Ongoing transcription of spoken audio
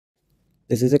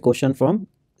This is a question from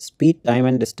Speed, Time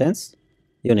and Distance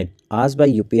unit asked by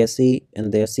UPSC in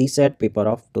their CSAT paper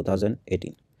of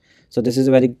 2018. So this is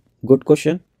a very good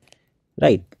question,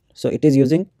 right? So it is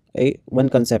using a one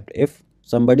concept. If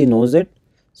somebody knows it,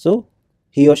 so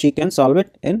he or she can solve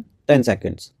it in 10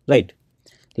 seconds, right?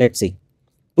 Let's see.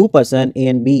 Two person A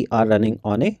and B are running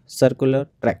on a circular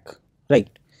track, right?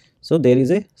 So there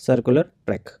is a circular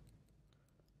track,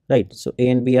 right? So A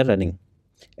and B are running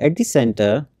at the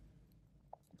center.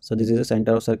 So this is the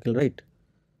center of circle, right?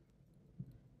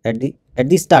 At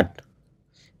the start,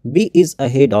 B is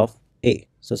ahead of A.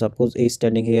 So suppose A is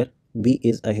standing here, B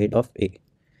is ahead of A.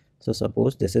 So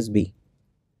suppose this is B.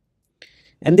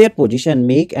 And their position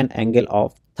make an angle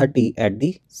of 30 at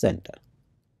the center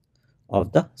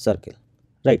of the circle,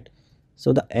 right?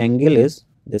 So the angle is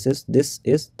this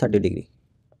is 30 degree,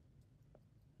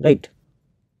 right?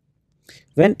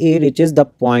 When A reaches the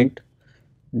point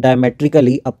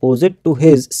diametrically opposite to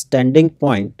his standing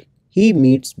point, he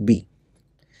meets B.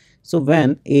 So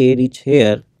when A reach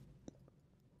here,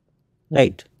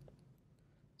 right?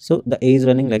 So the A is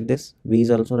running like this, B is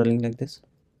also running like this.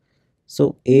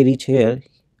 So A reach here,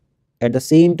 at the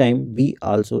same time B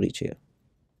also reach here.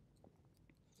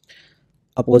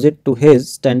 Opposite to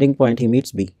his standing point, he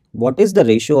meets B. What is the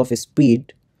ratio of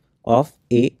speed of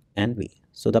A and B?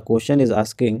 So the question is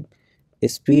asking a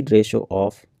speed ratio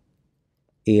of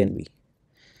A and B.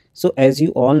 So as you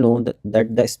all know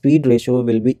that the speed ratio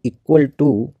will be equal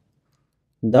to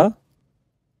the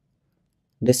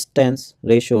distance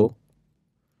ratio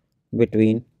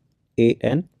between A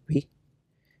and B,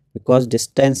 because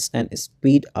distance and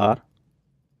speed are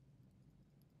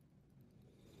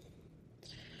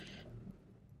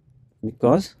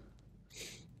because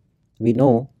we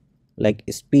know like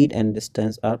speed and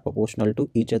distance are proportional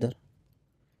to each other,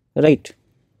 right?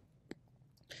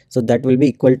 So that will be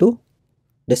equal to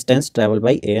distance traveled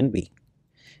by A and B,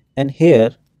 and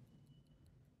here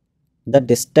the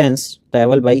distance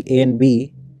traveled by A and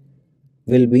B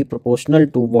will be proportional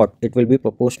to what? It will be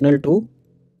proportional to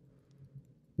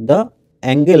the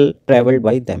angle traveled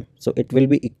by them. So it will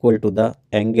be equal to the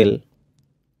angle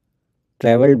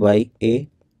traveled by A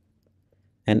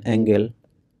and angle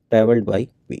traveled by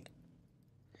B.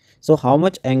 So how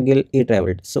much angle A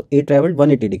traveled? So A traveled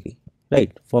 180 degree,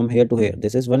 right? From here to here,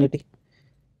 this is 180,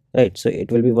 right? So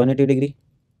it will be 180 degree.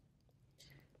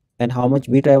 And how much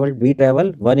B traveled? B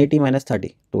traveled 180 minus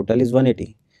 30, total is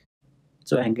 180.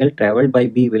 So angle traveled by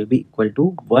B will be equal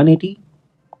to 180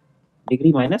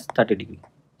 degree minus 30 degree.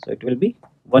 So it will be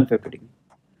 150 degree,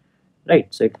 right?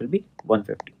 So it will be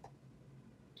 150.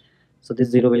 So this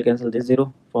 0 will cancel this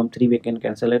 0. From 3 we can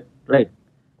cancel it, right?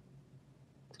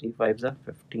 3 5s are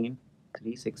 15,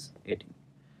 3 6 18.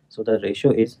 So the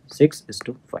ratio is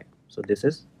 6:5. So this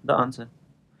is the answer.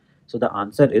 So the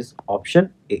answer is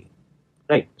option A,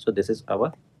 right? So this is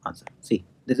our answer. See,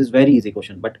 this is very easy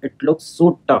question, but it looks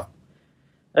so tough,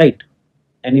 right?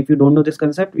 And if you don't know this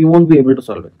concept, you won't be able to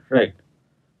solve it, right?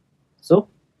 So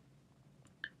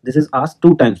this is asked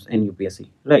 2 times in UPSC,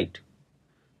 right?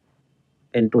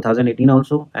 In 2018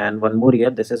 also, and one more year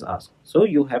this is asked. So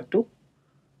you have to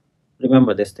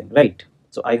remember this thing, right?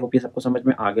 So I hope ये सबको समझ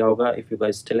में आ गया होगा. If you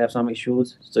guys still have some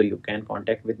issues, so you can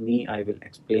contact with me. I will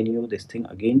explain you this thing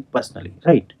again personally,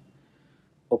 right?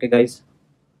 Okay guys,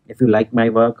 if you like my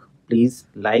work, please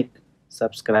like,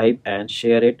 subscribe and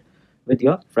share it with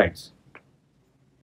your friends.